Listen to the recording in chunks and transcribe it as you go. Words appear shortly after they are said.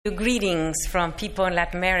Greetings from people in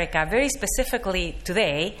Latin America. Very specifically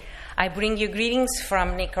today, I bring you greetings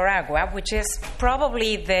from Nicaragua, which is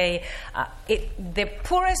probably the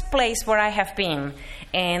poorest place where I have been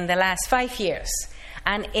in the last 5 years.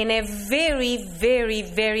 And in a very, very,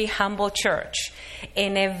 very humble church,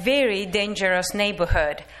 in a very dangerous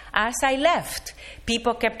neighborhood. As I left,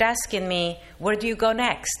 people kept asking me, where do you go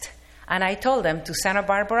next? And I told them, to Santa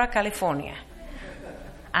Barbara, California.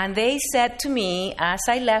 And they said to me, as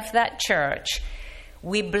I left that church,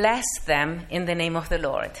 we bless them in the name of the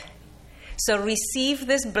Lord. So receive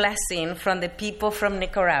this blessing from the people from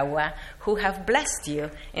Nicaragua who have blessed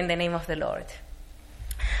you in the name of the Lord.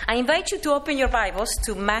 I invite you to open your Bibles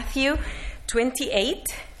to Matthew 28.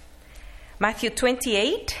 Matthew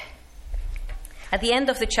 28, at the end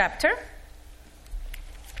of the chapter,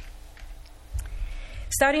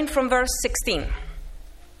 starting from verse 16.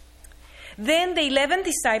 Then the 11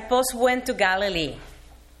 disciples went to Galilee,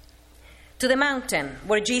 to the mountain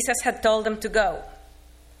where Jesus had told them to go.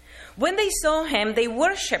 When they saw him, they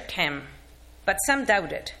worshipped him, but some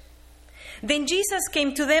doubted. Then Jesus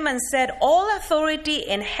came to them and said, all authority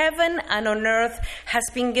in heaven and on earth has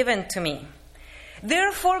been given to me.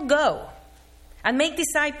 Therefore go and make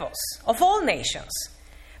disciples of all nations,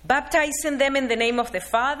 baptizing them in the name of the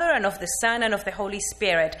Father and of the Son and of the Holy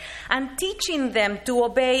Spirit, and teaching them to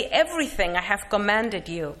obey everything I have commanded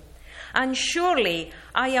you. And surely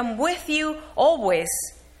I am with you always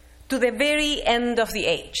to the very end of the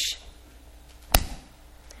age.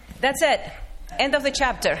 That's it. End of the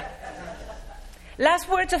chapter. Last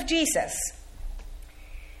words of Jesus.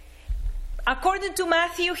 According to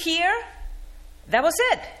Matthew here, that was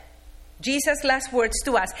it. Jesus' last words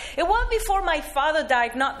to us. It was before my father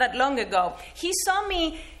died not that long ago. He saw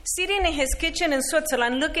me sitting in his kitchen in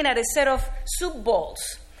Switzerland looking at a set of soup bowls.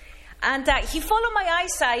 And he followed my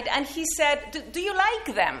eyesight and he said, do you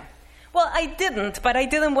like them? Well, I didn't, but I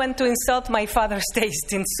didn't want to insult my father's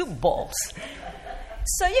taste in soup bowls.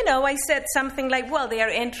 So, I said something like, well, they are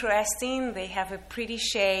interesting. They have a pretty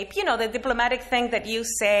shape. The diplomatic thing that you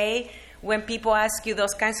say when people ask you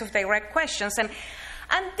those kinds of direct questions.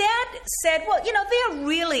 And Dad said, well, they are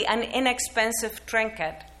really an inexpensive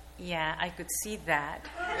trinket. Yeah, I could see that.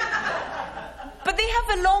 But they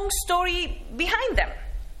have a long story behind them.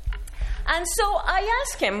 And so I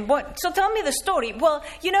asked him, so tell me the story. Well,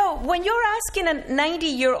 when you're asking a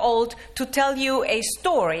 90-year-old to tell you a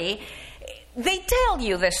story, they tell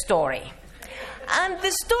you the story. And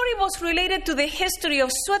the story was related to the history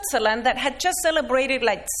of Switzerland that had just celebrated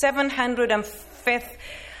 705th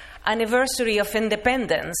anniversary of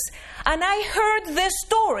independence. And I heard the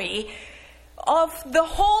story of the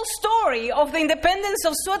whole story of the independence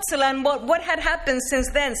of Switzerland, what had happened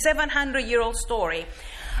since then, 700-year-old story.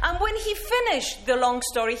 And when he finished the long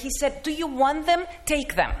story, he said, do you want them?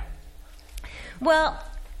 Take them. Well,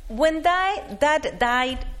 when Dad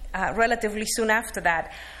died relatively soon after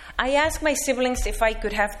that, I asked my siblings if I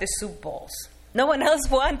could have the soup bowls. No one else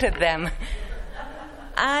wanted them.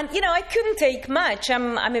 And, I couldn't take much.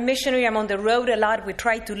 I'm a missionary. I'm on the road a lot. We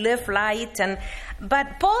try to live light.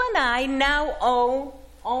 But Paul and I now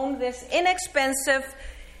own this inexpensive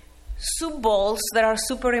soup bowls that are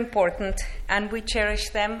super important. And we cherish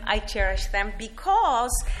them. I cherish them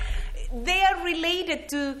because they are related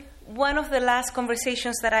to one of the last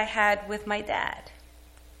conversations that I had with my dad.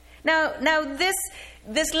 Now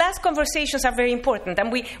these last conversations are very important,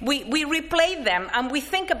 and we replay them, and we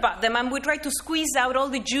think about them, and we try to squeeze out all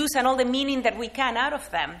the juice and all the meaning that we can out of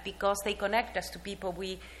them because they connect us to people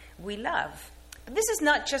we love. But this is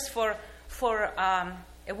not just for a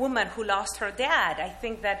woman who lost her dad. I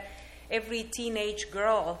think that every teenage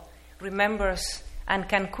girl remembers and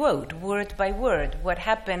can quote word by word what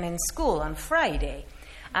happened in school on Friday.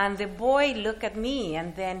 And the boy looked at me,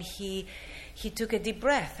 and then he took a deep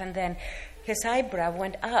breath, and then his eyebrow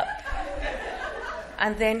went up.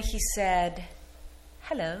 And then he said,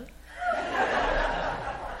 hello.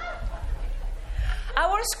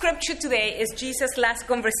 Our scripture today is Jesus' last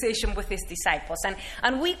conversation with his disciples,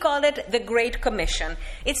 and we call it the Great Commission.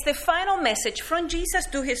 It's the final message from Jesus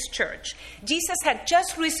to his church. Jesus had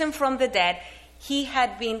just risen from the dead. He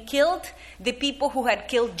had been killed. The people who had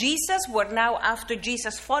killed Jesus were now after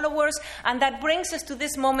Jesus' followers. And that brings us to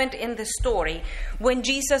this moment in the story when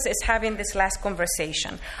Jesus is having this last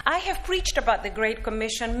conversation. I have preached about the Great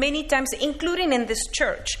Commission many times, including in this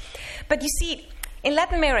church. But you see, in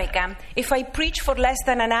Latin America, if I preach for less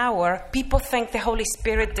than an hour, people think the Holy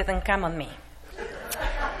Spirit didn't come on me.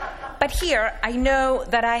 But here, I know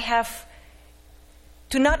that I have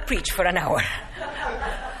to not preach for an hour.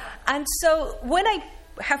 And so when I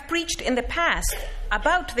have preached in the past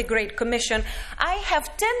about the Great Commission, I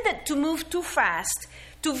have tended to move too fast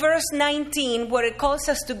to verse 19, where it calls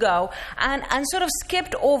us to go, and sort of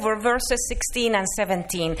skipped over verses 16 and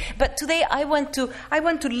 17. But today I want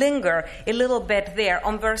to linger a little bit there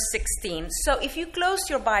on verse 16. So if you close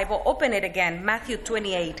your Bible, open it again, Matthew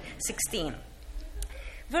 28:16.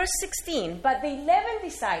 Verse 16, but the 11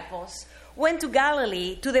 disciples went to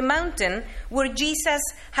Galilee, to the mountain where Jesus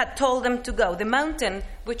had told them to go, the mountain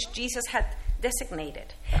which Jesus had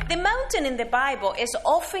designated. The mountain in the Bible is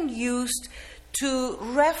often used to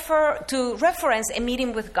reference a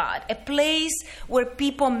meeting with God, a place where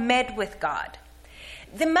people met with God.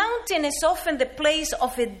 The mountain is often the place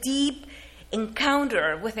of a deep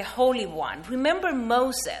encounter with the Holy One. Remember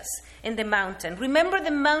Moses in the mountain. Remember the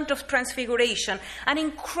Mount of Transfiguration, an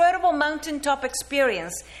incredible mountaintop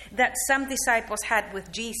experience that some disciples had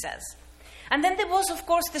with Jesus. And then there was, of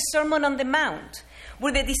course, the Sermon on the Mount,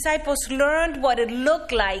 where the disciples learned what it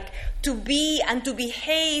looked like to be and to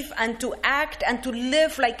behave and to act and to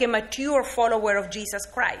live like a mature follower of Jesus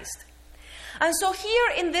Christ. And so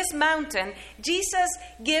here in this mountain, Jesus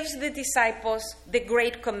gives the disciples the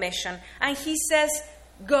Great Commission, and he says,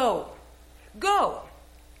 go, go.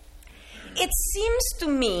 It seems to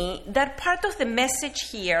me that part of the message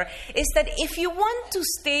here is that if you want to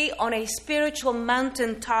stay on a spiritual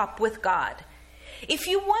mountaintop with God, if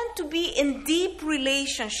you want to be in deep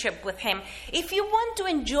relationship with Him, if you want to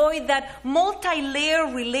enjoy that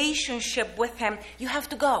multi-layer relationship with Him, you have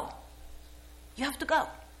to go. You have to go.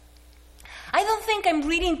 I don't think I'm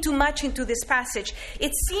reading too much into this passage.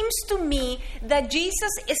 It seems to me that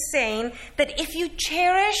Jesus is saying that if you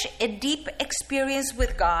cherish a deep experience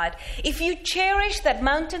with God, if you cherish that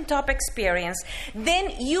mountaintop experience,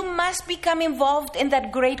 then you must become involved in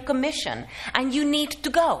that Great Commission, and you need to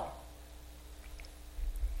go.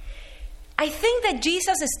 I think that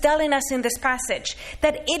Jesus is telling us in this passage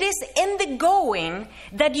that it is in the going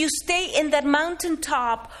that you stay in that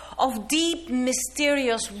mountaintop of deep,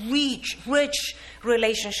 mysterious, rich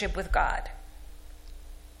relationship with God.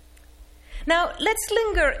 Now, let's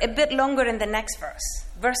linger a bit longer in the next verse,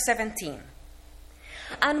 verse 17.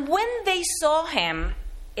 And when they saw him,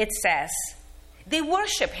 it says, they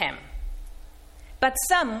worship him, but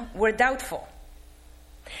some were doubtful.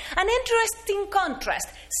 An interesting contrast.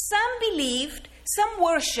 Some believed, some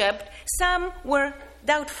worshipped, some were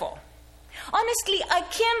doubtful. Honestly, I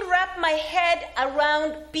can't wrap my head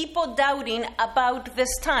around people doubting about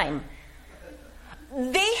this time.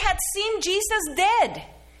 They had seen Jesus dead,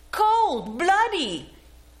 cold, bloody.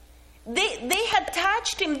 They had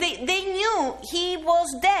touched him. They knew he was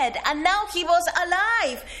dead, and now he was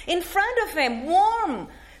alive in front of them, warm,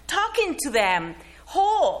 talking to them,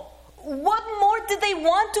 whole. What more did they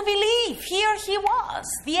want to believe? Here he was.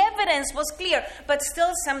 The evidence was clear, but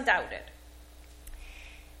still some doubted.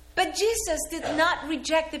 But Jesus did not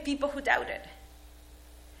reject the people who doubted.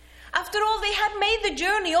 After all, they had made the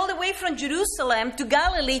journey all the way from Jerusalem to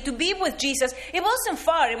Galilee to be with Jesus. It wasn't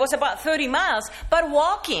far. It was about 30 miles, but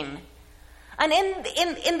walking. And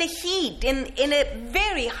in the heat, in a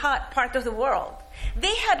very hot part of the world.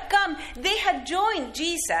 They had come, they had joined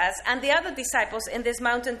Jesus and the other disciples in this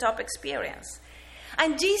mountaintop experience.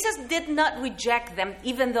 And Jesus did not reject them,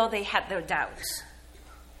 even though they had their doubts.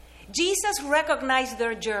 Jesus recognized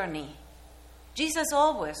their journey. Jesus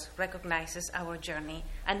always recognizes our journey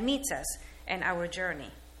and meets us in our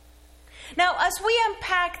journey. Now, as we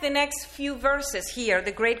unpack the next few verses here,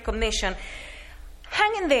 the Great Commission,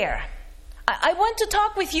 hang in there. I want to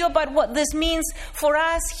talk with you about what this means for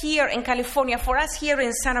us here in California, for us here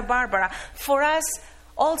in Santa Barbara, for us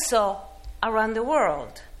also around the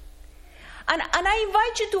world. And I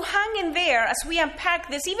invite you to hang in there as we unpack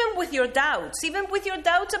this, even with your doubts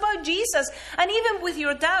about Jesus, and even with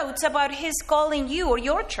your doubts about His calling you or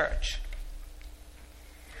your church.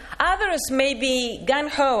 Others may be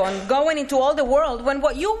gung-ho on going into all the world when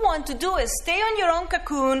what you want to do is stay on your own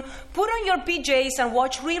cocoon, put on your PJs, and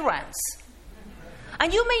watch reruns.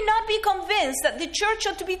 And you may not be convinced that the church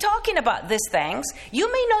ought to be talking about these things.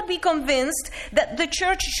 You may not be convinced that the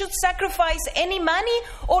church should sacrifice any money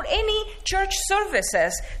or any church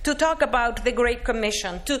services to talk about the Great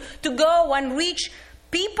Commission, to go and reach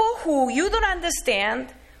people who you don't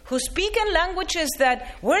understand, who speak in languages that,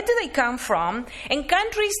 where do they come from, in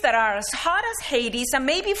countries that are as hot as Hades and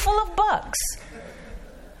maybe full of bugs.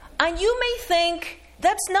 And you may think,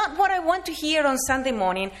 that's not what I want to hear on Sunday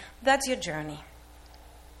morning. That's your journey.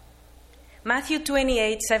 Matthew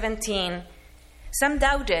 28:17. Some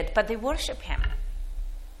doubted, but they worship him.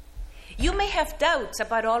 You may have doubts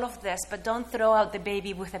about all of this, but don't throw out the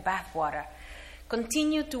baby with the bathwater.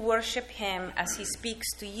 Continue to worship him as he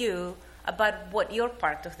speaks to you about what your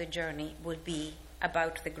part of the journey would be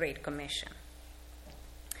about the Great Commission.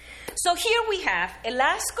 So here we have a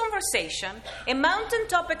last conversation, a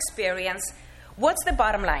mountaintop experience. What's the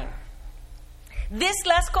bottom line? This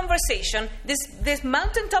last conversation, this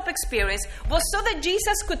mountaintop experience, was so that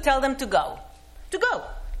Jesus could tell them to go. To go.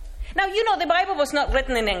 Now, you know, the Bible was not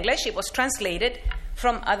written in English. It was translated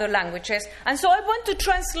from other languages. And so I want to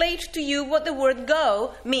translate to you what the word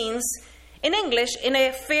go means in English in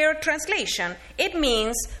a fair translation. It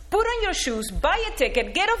means put on your shoes, buy a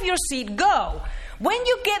ticket, get off your seat, go. When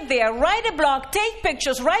you get there, write a blog, take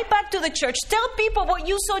pictures, write back to the church, tell people what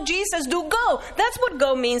you saw Jesus do, go. That's what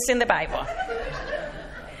go means in the Bible.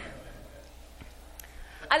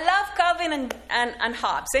 I love Calvin and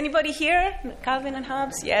Hobbes. Anybody here? Calvin and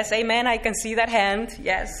Hobbes? Yes, amen. I can see that hand.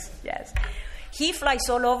 Yes, yes. He flies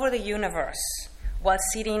all over the universe while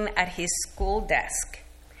sitting at his school desk.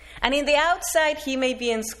 And in the outside, he may be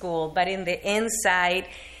in school, but in the inside,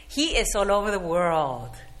 he is all over the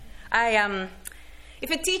world. If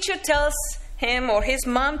a teacher tells him or his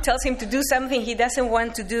mom tells him to do something he doesn't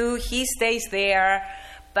want to do, he stays there,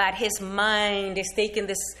 but his mind is taking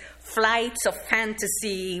this flights of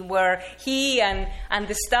fantasy where he and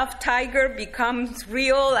the stuffed tiger becomes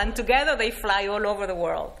real, and together they fly all over the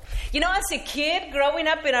world. You know, as a kid growing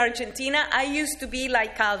up in Argentina, I used to be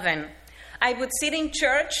like Calvin. I would sit in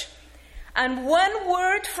church, and one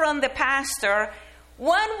word from the pastor,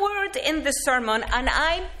 one word in the sermon, and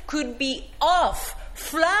I could be off,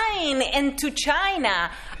 flying into China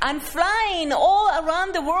and flying all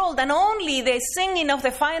around the world, and only the singing of the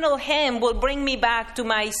final hymn will bring me back to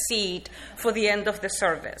my seat for the end of the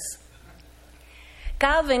service.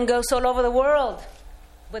 Calvin goes all over the world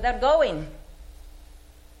without going.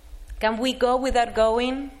 Can we go without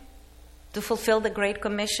going to fulfill the Great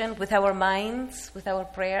Commission with our minds, with our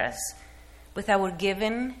prayers, with our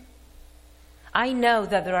giving? I know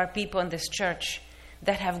that there are people in this church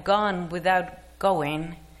that have gone without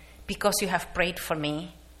going because you have prayed for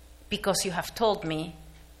me, because you have told me,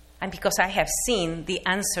 and because I have seen the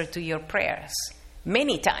answer to your prayers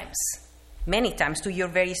many times to your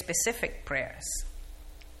very specific prayers.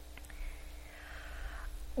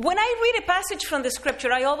 When I read a passage from the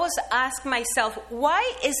scripture, I always ask myself,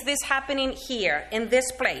 why is this happening here in this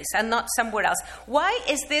place and not somewhere else? Why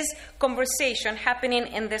is this conversation happening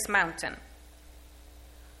in this mountain?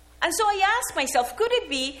 And so I asked myself, could it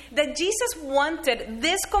be that Jesus wanted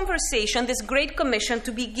this conversation, this Great Commission,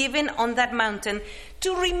 to be given on that mountain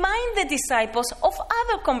to remind the disciples of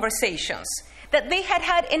other conversations that they had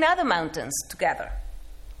had in other mountains together?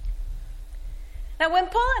 Now, when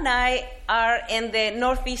Paul and I are in the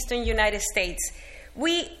northeastern United States,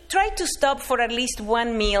 we try to stop for at least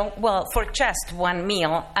one meal, well, for just one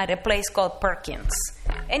meal, at a place called Perkins.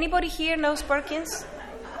 Anybody here knows Perkins?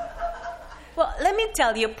 Well, let me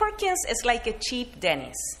tell you, Perkins is like a cheap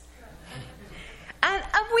Denny's. And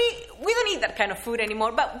we don't eat that kind of food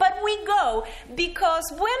anymore, but we go because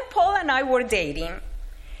when Paul and I were dating,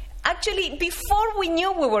 actually before we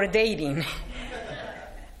knew we were dating,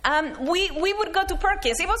 we would go to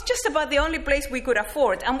Perkins. It was just about the only place we could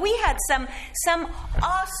afford. And we had some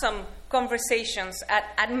awesome conversations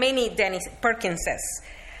at many Perkinses.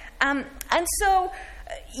 And so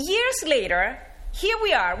years later, here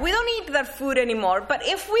we are. We don't eat that food anymore. But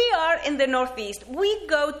if we are in the Northeast, we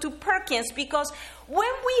go to Perkins because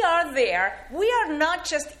when we are there, we are not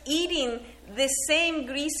just eating the same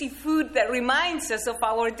greasy food that reminds us of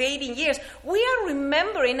our dating years. We are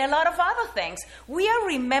remembering a lot of other things. We are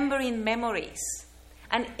remembering memories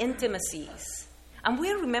and intimacies. And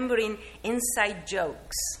we are remembering inside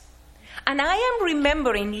jokes. And I am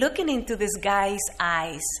remembering looking into this guy's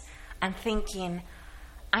eyes and thinking,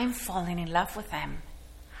 I'm falling in love with him.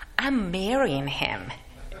 I'm marrying him.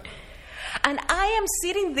 And I am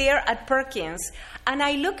sitting there at Perkins, and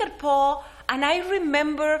I look at Paul, and I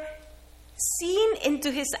remember seeing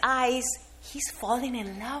into his eyes, he's falling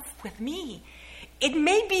in love with me. It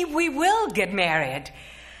may be we will get married.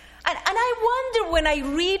 And I wonder when I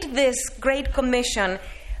read this Great Commission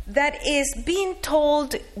that is being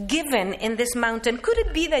told, given in this mountain, could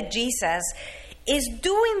it be that Jesus is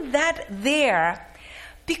doing that there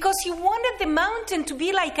because he wanted the mountain to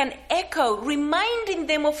be like an echo, reminding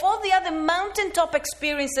them of all the other mountaintop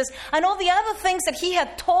experiences and all the other things that he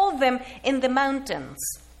had told them in the mountains?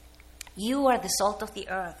 You are the salt of the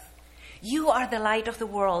earth. You are the light of the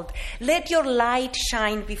world. Let your light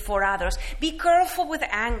shine before others. Be careful with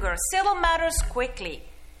anger. Settle matters quickly.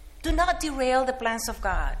 Do not derail the plans of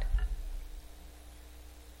God.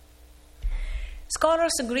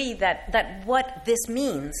 Scholars agree that what this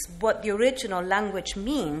means, what the original language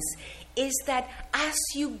means, is that as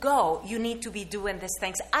you go, you need to be doing these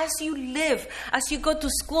things. As you live, as you go to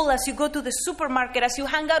school, as you go to the supermarket, as you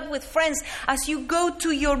hang out with friends, as you go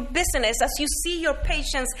to your business, as you see your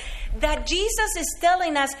patients, that Jesus is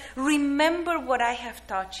telling us, remember what I have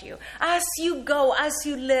taught you. As you go, as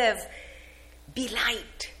you live, be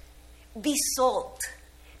light, be salt,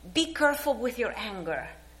 be careful with your anger,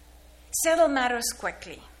 settle matters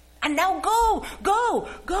quickly. And now go,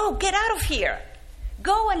 get out of here.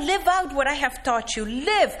 Go and live out what I have taught you.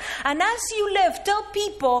 Live. And as you live, tell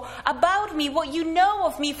people about me, what you know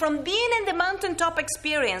of me from being in the mountaintop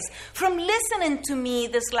experience, from listening to me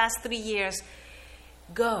this last 3 years.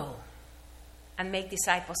 Go and make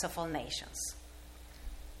disciples of all nations.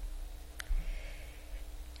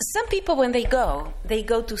 Some people, when they go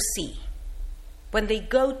to see. When they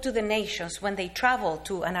go to the nations, when they travel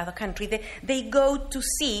to another country, they go to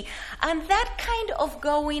see. And that kind of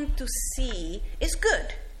going to see is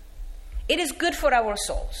good. It is good for our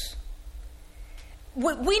souls.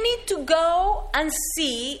 We need to go and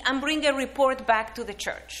see and bring a report back to the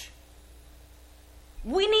church.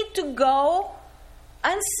 We need to go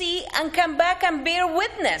and see and come back and bear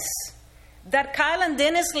witness that Kyle and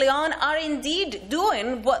Dennis Leon are indeed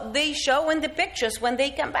doing what they show in the pictures when they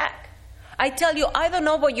come back. I tell you, I don't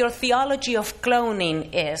know what your theology of cloning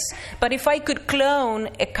is, but if I could clone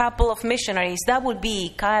a couple of missionaries, that would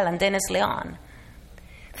be Kyle and Dennis Leon.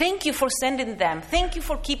 Thank you for sending them. Thank you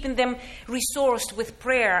for keeping them resourced with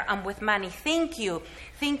prayer and with money. Thank you.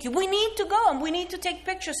 Thank you. We need to go and we need to take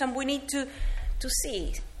pictures and we need to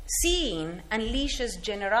see. Seeing unleashes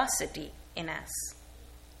generosity in us.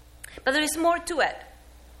 But there is more to it.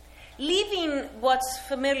 Leaving what's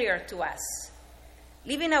familiar to us,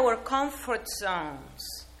 leaving our comfort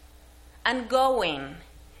zones and going,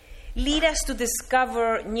 lead us to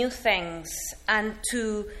discover new things and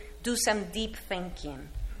to do some deep thinking.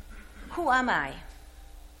 Who am I?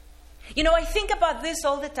 You know, I think about this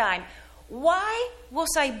all the time. Why was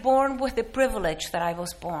I born with the privilege that I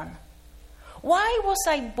was born? Why was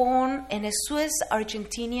I born in a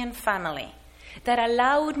Swiss-Argentinian family that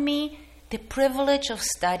allowed me the privilege of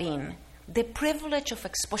studying, the privilege of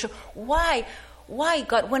exposure? Why,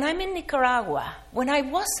 God, when I'm in Nicaragua, when I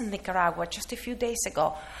was in Nicaragua just a few days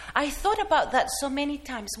ago, I thought about that so many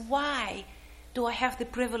times. Why do I have the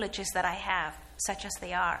privileges that I have, such as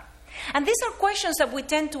they are? And these are questions that we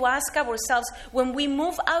tend to ask ourselves when we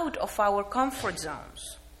move out of our comfort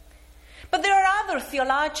zones. But there are other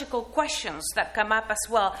theological questions that come up as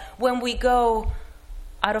well when we go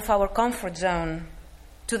out of our comfort zone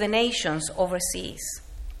to the nations overseas.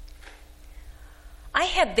 I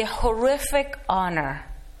had the horrific honor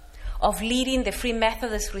of leading the Free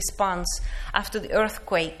Methodist response after the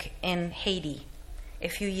earthquake in Haiti a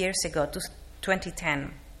few years ago,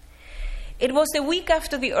 2010. It was the week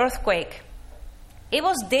after the earthquake. It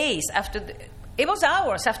was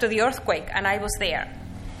hours after the earthquake, and I was there.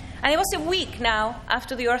 And it was a week now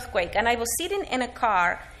after the earthquake, and I was sitting in a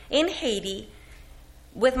car in Haiti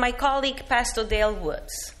with my colleague, Pastor Dale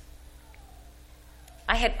Woods.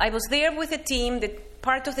 I was there with a team. The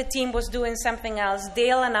part of the team was doing something else.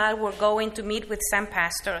 Dale and I were going to meet with some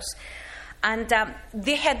pastors. And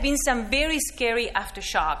there had been some very scary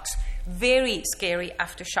aftershocks.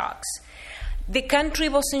 The country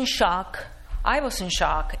was in shock. I was in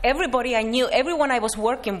shock. Everybody I knew, everyone I was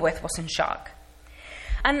working with was in shock.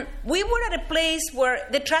 And we were at a place where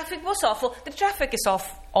the traffic was awful. The traffic is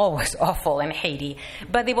always awful in Haiti,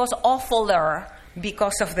 but it was awfuler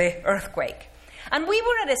because of the earthquake. And we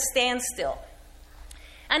were at a standstill.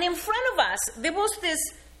 And in front of us, there was this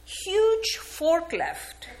huge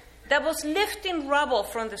forklift that was lifting rubble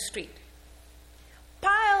from the street.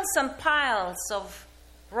 Piles and piles of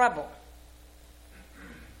rubble.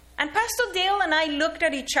 And Pastor Dale and I looked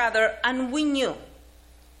at each other and we knew.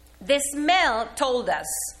 The smell told us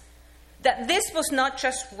that this was not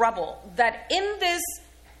just rubble, that in this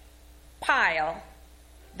pile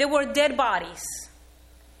there were dead bodies.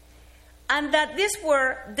 And that these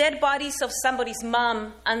were dead bodies of somebody's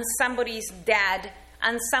mom and somebody's dad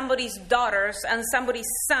and somebody's daughters and somebody's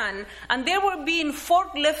son. And they were being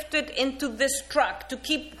forklifted into this truck to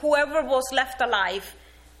keep whoever was left alive.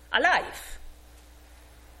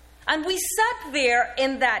 And we sat there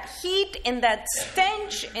in that heat, in that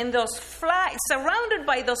stench, in those flies, surrounded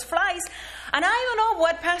by those flies. And I don't know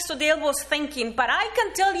what Pastor Dale was thinking, but I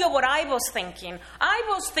can tell you what I was thinking. I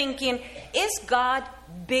was thinking, is God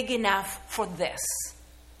big enough for this?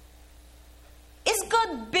 Is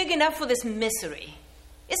God big enough for this misery?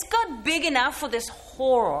 Is God big enough for this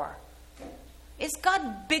horror? Is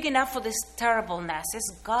God big enough for this terribleness?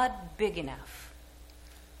 Is God big enough?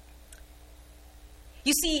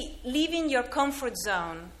 You see, leaving your comfort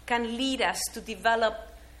zone can lead us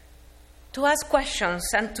to ask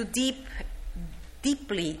questions and to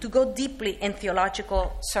go deeply in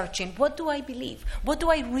theological searching. What do I believe? What do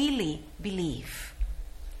I really believe?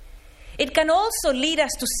 It can also lead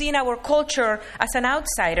us to seeing our culture as an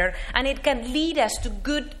outsider, and it can lead us to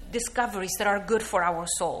good discoveries that are good for our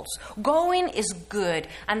souls. Going is good,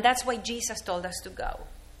 and that's why Jesus told us to go.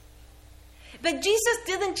 But Jesus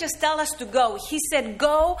didn't just tell us to go. He said,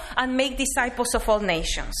 go and make disciples of all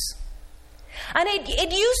nations. And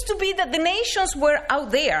it used to be that the nations were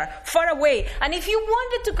out there, far away. And if you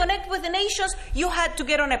wanted to connect with the nations, you had to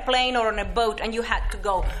get on a plane or on a boat, and you had to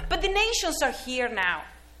go. But the nations are here now.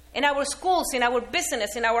 In our schools, in our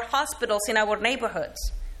business, in our hospitals, in our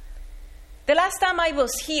neighborhoods. The last time I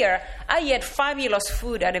was here, I ate fabulous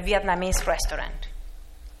food at a Vietnamese restaurant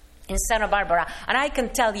in Santa Barbara. And I can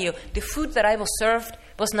tell you, the food that I was served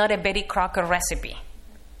was not a Betty Crocker recipe.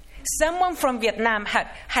 Someone from Vietnam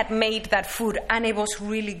had made that food, and it was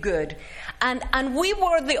really good. And we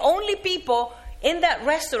were the only people in that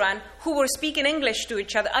restaurant who were speaking English to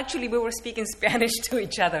each other. Actually, we were speaking Spanish to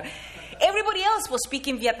each other. Everybody else was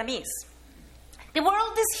speaking Vietnamese. The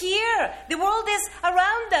world is here. The world is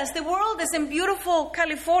around us. The world is in beautiful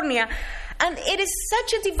California. And it is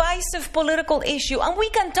such a divisive political issue. And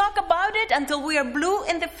we can talk about it until we are blue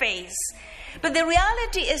in the face. But the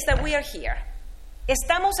reality is that we are here.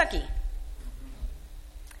 Estamos aquí.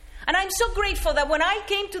 And I'm so grateful that when I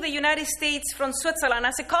came to the United States from Switzerland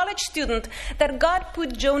as a college student, that God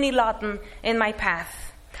put Joni Lawton in my path.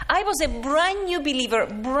 I was a brand new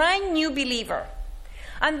believer.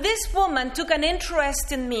 And this woman took an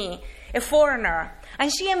interest in me, a foreigner, and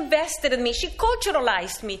she invested in me. She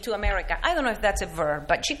culturalized me to America. I don't know if that's a verb,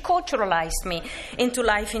 but she culturalized me into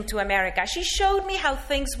life into America. She showed me how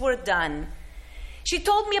things were done. She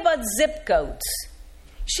told me about zip codes.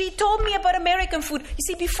 She told me about American food. You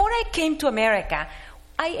see, before I came to America,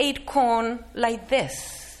 I ate corn like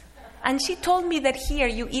this. And she told me that here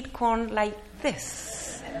you eat corn like this.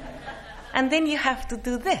 And then you have to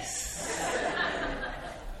do this.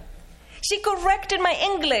 She corrected my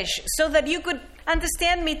English so that you could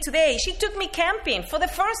understand me today. She took me camping for the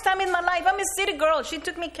first time in my life. I'm a city girl. She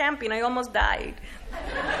took me camping. I almost died.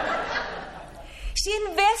 She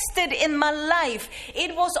invested in my life.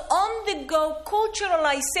 It was on-the-go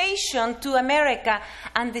culturalization to America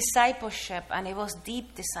and discipleship. And it was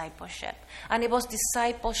deep discipleship. And it was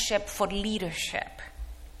discipleship for leadership.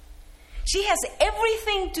 She has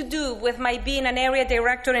everything to do with my being an area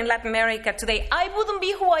director in Latin America today. I wouldn't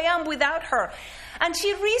be who I am without her. And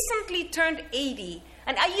she recently turned 80.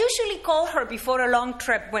 And I usually call her before a long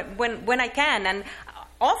trip when I can, and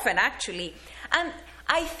often actually. And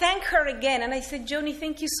I thank her again. And I said, Joni,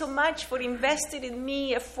 thank you so much for investing in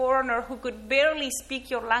me, a foreigner who could barely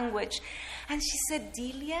speak your language. And she said,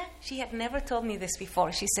 Delia, she had never told me this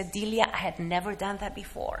before. She said, Delia, I had never done that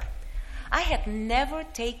before. I had never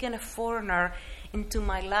taken a foreigner into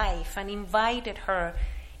my life and invited her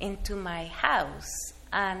into my house.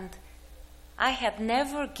 And I had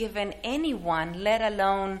never given anyone, let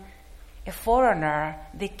alone a foreigner,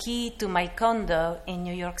 the key to my condo in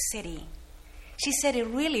New York City. She said it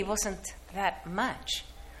really wasn't that much.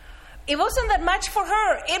 It wasn't that much for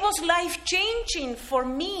her. It was life-changing for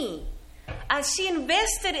me. As she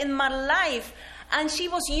invested in my life, and she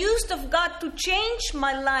was used of God to change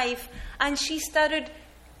my life, and she started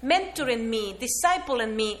mentoring me,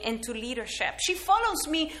 discipling me into leadership. She follows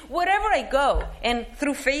me wherever I go, and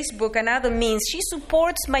through Facebook and other means. She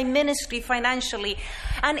supports my ministry financially.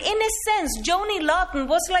 And in a sense, Joni Lawton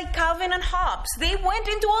was like Calvin and Hobbes. They went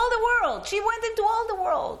into all the world. She went into all the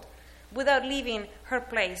world without leaving her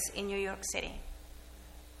place in New York City.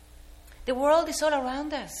 The world is all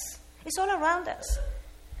around us. It's all around us.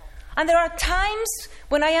 And there are times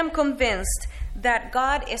when I am convinced that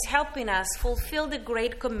God is helping us fulfill the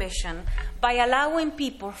Great Commission by allowing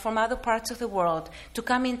people from other parts of the world to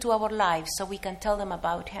come into our lives so we can tell them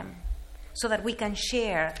about Him, so that we can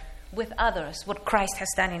share with others what Christ has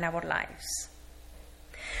done in our lives.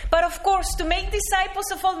 But of course, to make disciples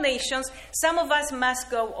of all nations, some of us must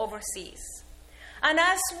go overseas. And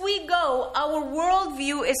as we go, our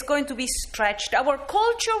worldview is going to be stretched. Our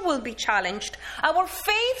culture will be challenged. Our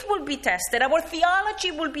faith will be tested. Our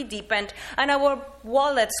theology will be deepened. And our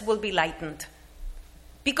wallets will be lightened.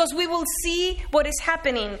 Because we will see what is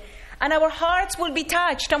happening. And our hearts will be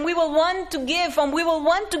touched. And we will want to give. And we will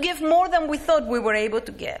want to give more than we thought we were able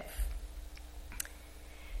to give.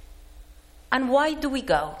 And why do we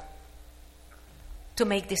go? To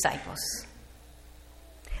make disciples.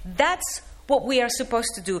 That's what we are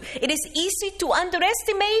supposed to do. It is easy to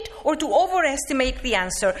underestimate or to overestimate the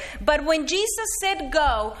answer. But when Jesus said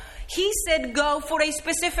go, he said go for a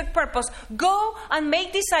specific purpose. Go and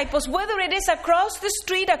make disciples, whether it is across the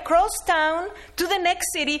street, across town, to the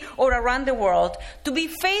next city, or around the world, to be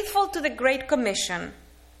faithful to the Great Commission.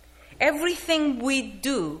 Everything we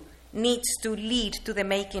do needs to lead to the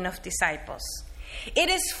making of disciples. It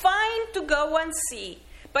is fine to go and see,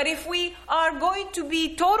 but if we are going to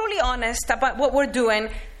be totally honest about what we're doing,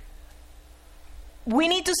 we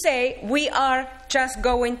need to say we are just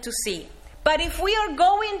going to see. But if we are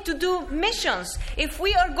going to do missions, if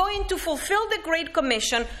we are going to fulfill the Great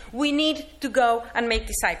Commission, we need to go and make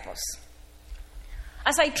disciples.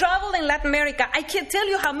 As I travel in Latin America, I can't tell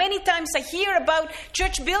you how many times I hear about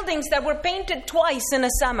church buildings that were painted twice in a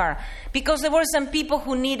summer because there were some people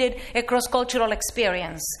who needed a cross-cultural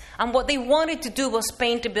experience. And what they wanted to do was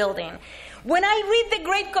paint a building. When I read the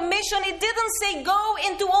Great Commission, it didn't say go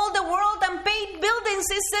into all the world and paint buildings.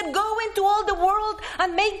 It said go into all the world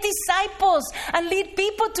and make disciples and lead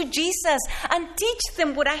people to Jesus and teach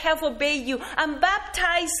them what I have obeyed you and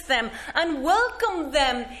baptize them and welcome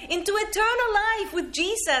them into eternal life with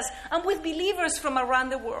Jesus and with believers from around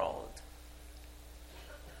the world.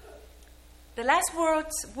 The last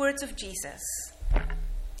words of Jesus.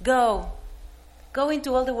 Go. Go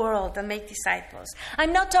into all the world and make disciples.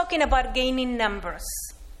 I'm not talking about gaining numbers.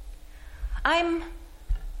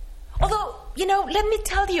 Although, let me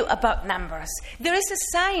tell you about numbers. There is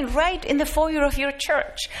a sign right in the foyer of your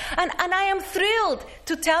church. And I am thrilled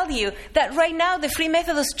to tell you that right now the Free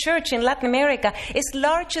Methodist Church in Latin America is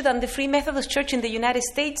larger than the Free Methodist Church in the United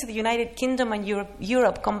States, the United Kingdom, and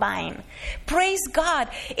Europe combined. Praise God.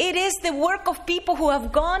 It is the work of people who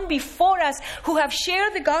have gone before us, who have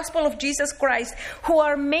shared the gospel of Jesus Christ, who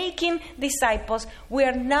are making disciples. We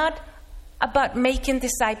are not about making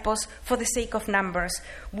disciples for the sake of numbers.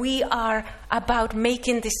 We are about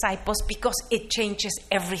making disciples because it changes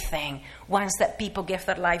everything once that people give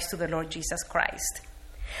their lives to the Lord Jesus Christ.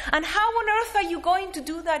 And how on earth are you going to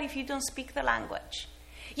do that if you don't speak the language?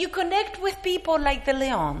 You connect with people like the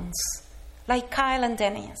Leons, like Kyle and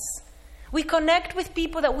Dennis. We connect with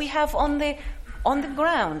people that we have on the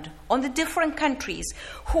ground, on the different countries,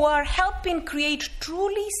 who are helping create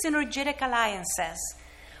truly synergetic alliances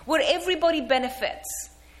where everybody benefits.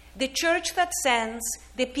 The church that sends,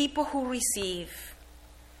 the people who receive.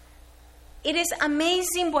 It is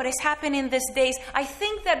amazing what is happening these days. I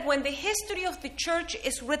think that when the history of the church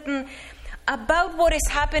is written about what is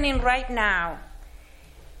happening right now,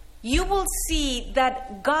 you will see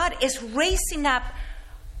that God is raising up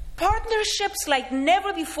partnerships like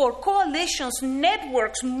never before, coalitions,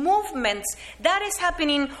 networks, movements. That is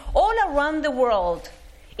happening all around the world.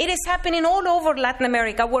 It is happening all over Latin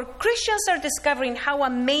America, where Christians are discovering how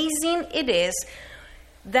amazing it is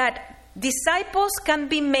that disciples can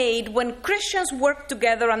be made when Christians work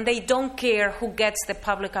together and they don't care who gets the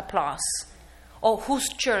public applause or whose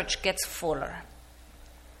church gets fuller.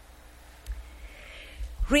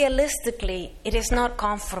 Realistically, it is not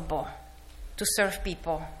comfortable to serve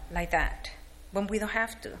people like that when we don't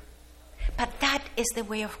have to. But that is the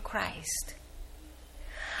way of Christ.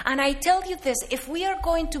 And I tell you this, if we are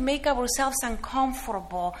going to make ourselves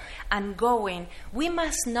uncomfortable and going, we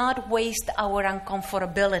must not waste our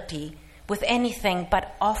uncomfortability with anything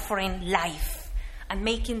but offering life and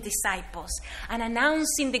making disciples and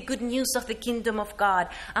announcing the good news of the kingdom of God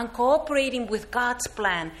and cooperating with God's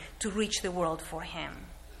plan to reach the world for Him.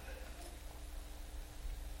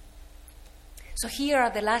 So here are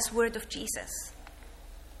the last words of Jesus.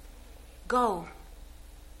 Go.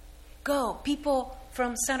 Go. People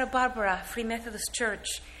from Santa Barbara Free Methodist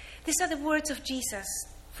Church. These are the words of Jesus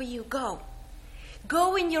for you. Go.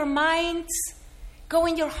 Go in your minds. Go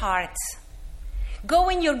in your hearts. Go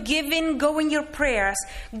in your giving. Go in your prayers.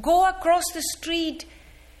 Go across the street.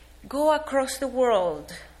 Go across the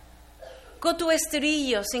world. Go to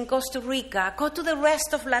Esterillos in Costa Rica. Go to the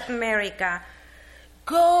rest of Latin America.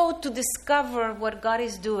 Go to discover what God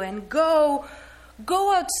is doing. Go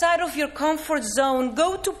outside of your comfort zone.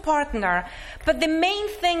 Go to partner. But the main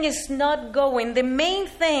thing is not going. The main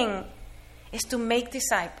thing is to make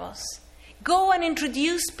disciples. Go and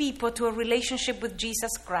introduce people to a relationship with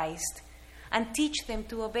Jesus Christ and teach them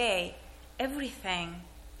to obey everything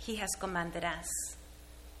He has commanded us.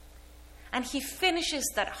 And He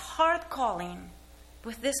finishes that hard calling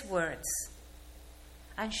with these words.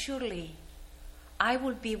 And surely I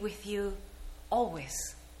will be with you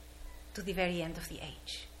always, to the very end of the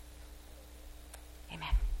age.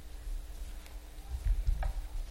 Amen.